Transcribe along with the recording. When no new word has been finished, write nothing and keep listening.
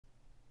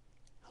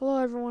Hello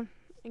everyone.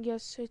 I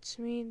guess it's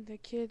me, the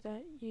kid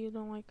that you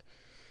don't like.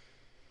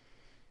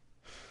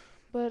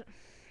 But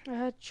I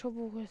had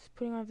trouble with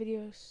putting on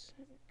videos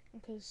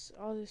because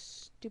all this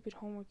stupid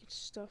homework and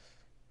stuff.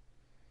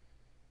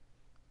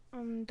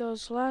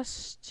 Those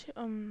last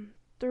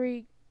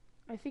three,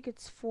 I think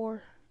it's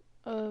four,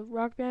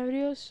 rock band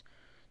videos.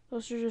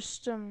 Those are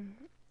just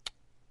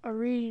a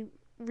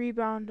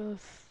rebound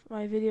of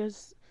my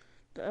videos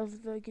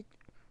of the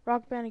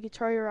rock band and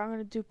guitar hero I'm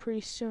gonna do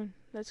pretty soon.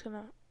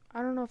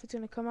 I don't know if it's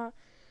gonna come out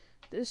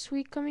this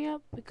week coming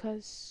up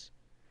because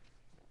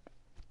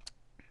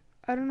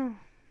I don't know,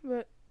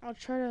 but I'll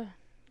try to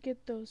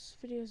get those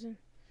videos in.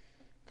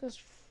 Because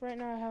right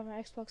now I have an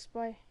Xbox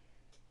Buy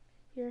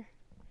here.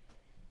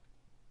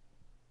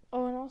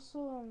 Oh, and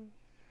also,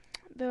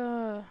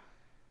 I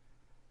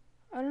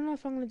don't know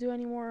if I'm going to do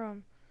any more,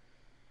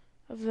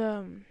 of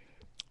the,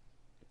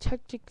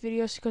 tech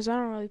videos because I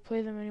don't really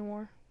play them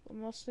anymore. But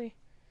mostly,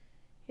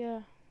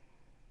 yeah.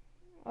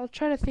 I'll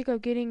try to think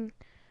of getting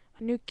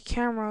a new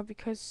camera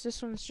because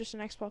this one's just an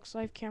Xbox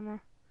Live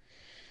camera.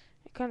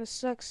 It kind of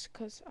sucks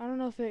because I don't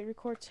know if it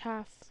records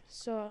half,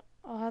 so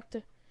I'll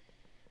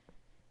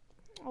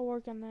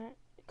work on that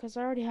because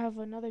I already have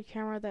another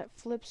camera that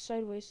flips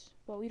sideways,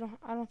 but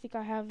I don't think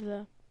I have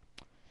the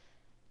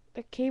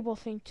cable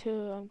thing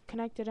to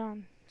connect it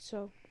on.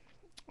 So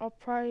I'll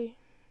probably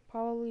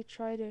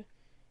try to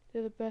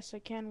do the best I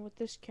can with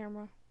this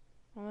camera,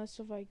 unless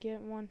if I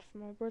get one for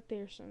my birthday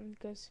or something,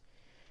 because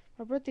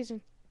my birthday's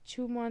in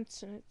 2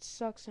 months and it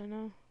sucks, I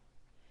know.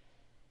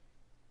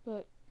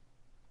 But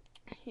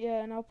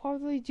yeah, and I'll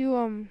probably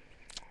do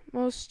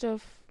most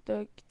of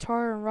the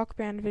guitar and rock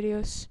band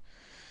videos.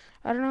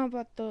 I don't know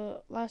about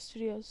the last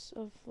videos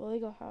of the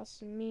Lego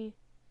house and me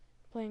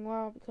playing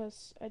WoW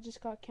because I just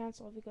got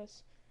canceled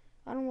because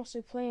I don't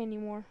mostly play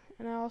anymore.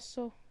 And I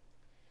also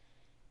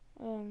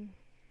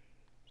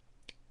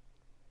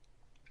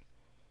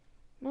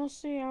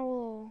mostly I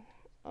will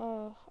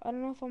I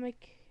don't know if I'll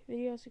make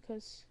videos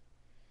because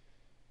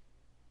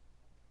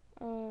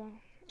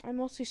I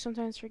mostly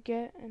sometimes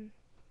forget, and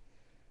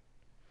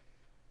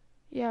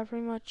yeah,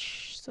 pretty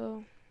much.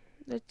 So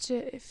that's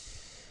it.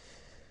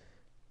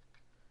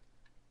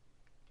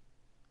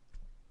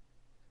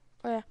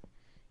 Oh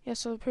yeah,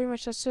 so pretty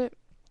much that's it,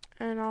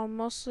 and I'll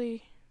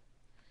mostly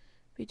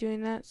be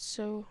doing that.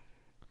 So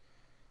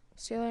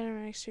see you later in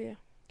my next video.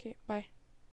 Okay, bye.